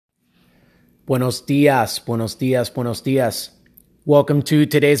Buenos dias, buenos dias, buenos dias. Welcome to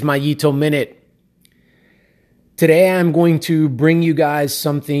today's Mayito Minute. Today I'm going to bring you guys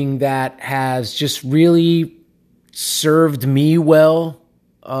something that has just really served me well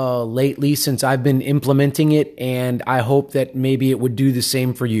lately since I've been implementing it, and I hope that maybe it would do the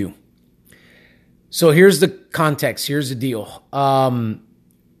same for you. So here's the context. Here's the deal.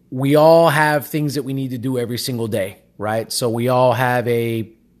 We all have things that we need to do every single day, right? So we all have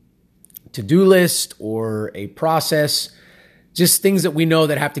a to-do list or a process, just things that we know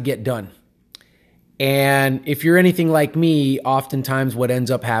that have to get done. And if you're anything like me, oftentimes what ends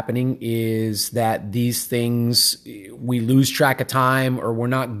up happening is that these things, we lose track of time, or we're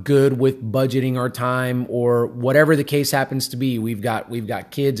not good with budgeting our time, or whatever the case happens to be. We've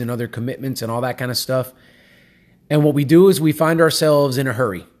got kids and other commitments and all that kind of stuff. And what we do is we find ourselves in a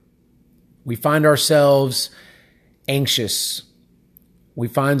hurry. We find ourselves anxious. We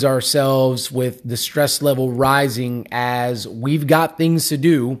find ourselves with the stress level rising as we've got things to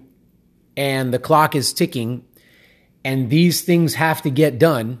do and the clock is ticking and these things have to get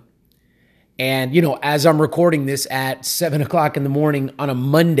done. And, as I'm recording this at 7 o'clock in the morning on a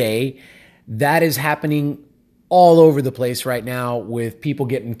Monday, that is happening all over the place right now with people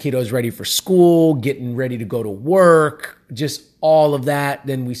getting kiddos ready for school, getting ready to go to work, just all of that.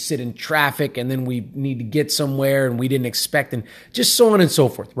 Then we sit in traffic and then we need to get somewhere and we didn't expect, and just so on and so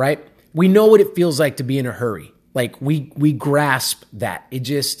forth, right? We know what it feels like to be in a hurry. Like we grasp that.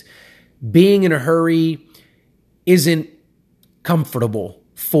 Being in a hurry isn't comfortable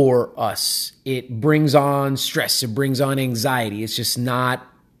for us. It brings on stress. It brings on anxiety. It's not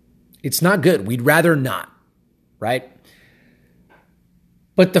good. We'd rather not. Right?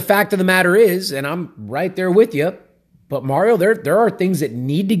 But the fact of the matter is, and I'm right there with you, but Mario, there are things that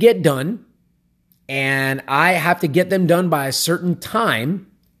need to get done, and I have to get them done by a certain time.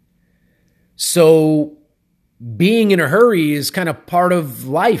 So being in a hurry is kind of part of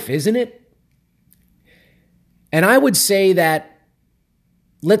life, isn't it? And I would say that,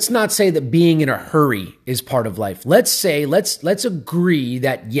 let's not say that being in a hurry is part of life. Let's agree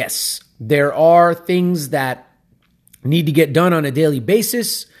that yes, there are things that need to get done on a daily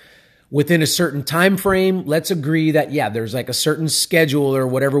basis within a certain time frame. Let's agree that, there's like a certain schedule or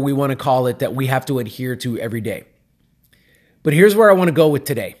whatever we want to call it that we have to adhere to every day. But here's where I want to go with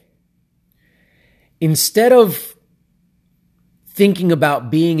today. Instead of thinking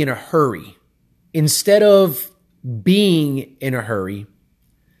about being in a hurry, instead of being in a hurry,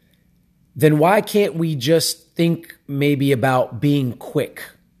 then why can't we just think maybe about being quick?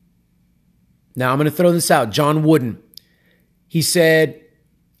 Now I'm going to throw this out. John Wooden. He said,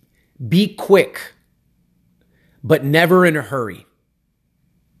 be quick, but never in a hurry.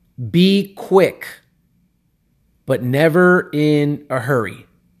 Be quick, but never in a hurry.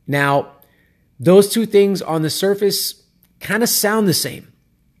 Now, those two things on the surface kind of sound the same.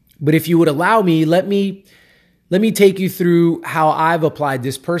 But if you would allow me, let me take you through how I've applied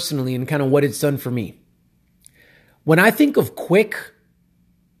this personally and kind of what it's done for me. When I think of quick,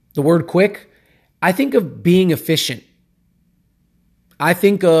 the word quick, I think of being efficient. I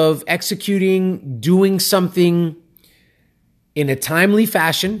think of executing, doing something in a timely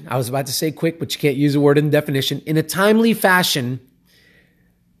fashion. I was about to say quick, but you can't use the word in definition. In a timely fashion,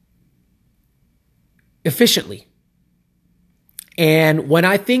 efficiently. And when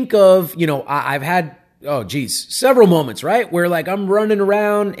I think of, I've had, several moments, right? Where like I'm running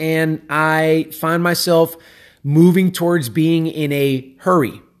around and I find myself moving towards being in a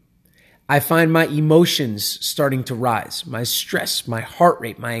hurry. I find my emotions starting to rise, my stress, my heart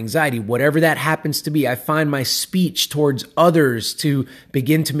rate, my anxiety, whatever that happens to be. I find my speech towards others to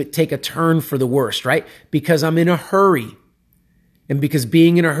begin to take a turn for the worst, right? Because I'm in a hurry. And because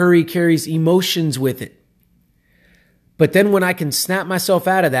being in a hurry carries emotions with it. But then when I can snap myself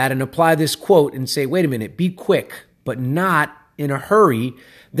out of that and apply this quote and say, wait a minute, be quick, but not in a hurry,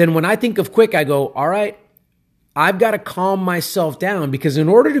 then when I think of quick, I go, all right, I've got to calm myself down, because in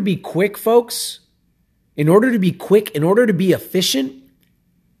order to be quick, folks, in order to be efficient,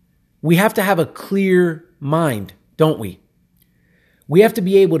 we have to have a clear mind, don't we? We have to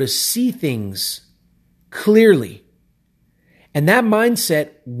be able to see things clearly. And that mindset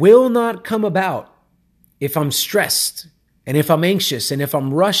will not come about if I'm stressed and if I'm anxious and if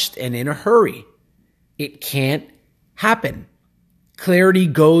I'm rushed and in a hurry. It can't happen. Clarity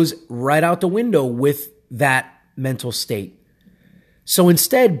goes right out the window with that mental state. So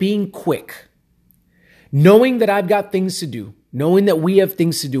instead, being quick, knowing that I've got things to do, knowing that we have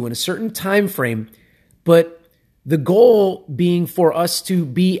things to do in a certain time frame, but the goal being for us to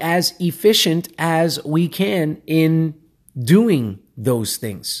be as efficient as we can in doing those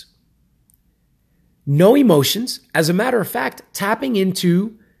things. no emotions. As a matter of fact, tapping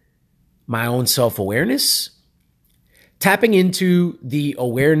into my own self-awareness, tapping into the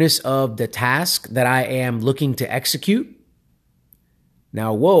awareness of the task that I am looking to execute.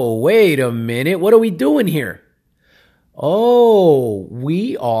 Now, whoa, wait a minute. What are we doing here? Oh,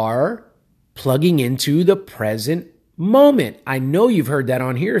 we are plugging into the present moment. I know you've heard that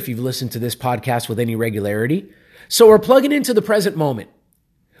on here if you've listened to this podcast with any regularity. So we're plugging into the present moment.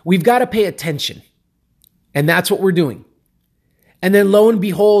 We've got to pay attention. And that's what we're doing. And then lo and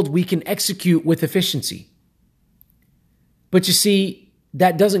behold, we can execute with efficiency. But you see,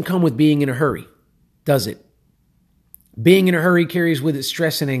 that doesn't come with being in a hurry, does it? Being in a hurry carries with it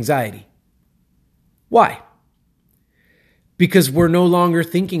stress and anxiety. Why? Because we're no longer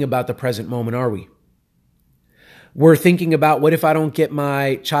thinking about the present moment, are we? We're thinking about, what if I don't get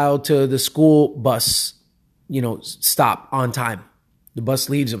my child to the school bus, stop on time? The bus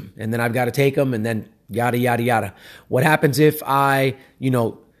leaves them and then I've got to take them, and then yada, yada, yada. What happens if I,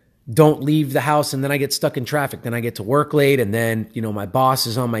 don't leave the house and then I get stuck in traffic? Then I get to work late, and then, my boss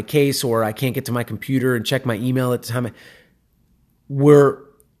is on my case, or I can't get to my computer and check my email at the time. We're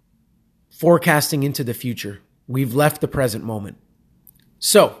forecasting into the future. We've left the present moment.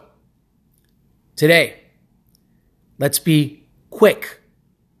 So today, let's be quick.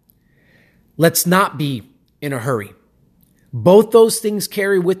 Let's not be in a hurry. Both those things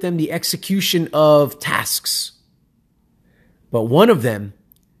carry with them the execution of tasks. But one of them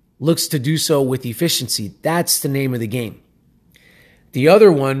looks to do so with efficiency. That's the name of the game. The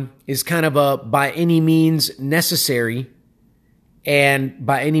other one is kind of a by any means necessary. And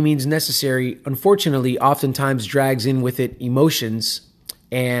by any means necessary, unfortunately, oftentimes drags in with it emotions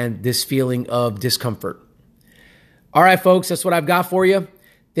and this feeling of discomfort. All right, folks, that's what I've got for you.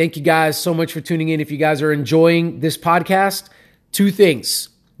 Thank you guys so much for tuning in. If you guys are enjoying this podcast, 2 things.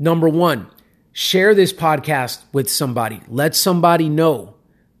 Number 1, share this podcast with somebody. Let somebody know.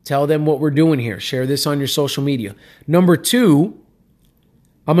 Tell them what we're doing here. Share this on your social media. Number 2,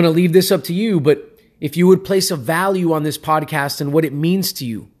 I'm going to leave this up to you, but if you would place a value on this podcast and what it means to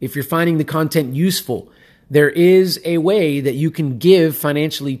you, if you're finding the content useful, there is a way that you can give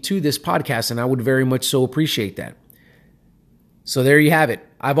financially to this podcast, and I would very much so appreciate that. So there you have it.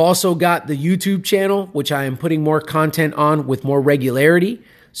 I've also got the YouTube channel, which I am putting more content on with more regularity.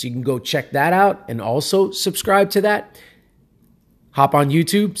 So you can go check that out and also subscribe to that. Hop on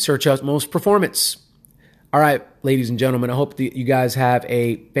YouTube, search Utmost Performance. All right, ladies and gentlemen, I hope that you guys have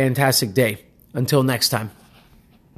a fantastic day. Until next time.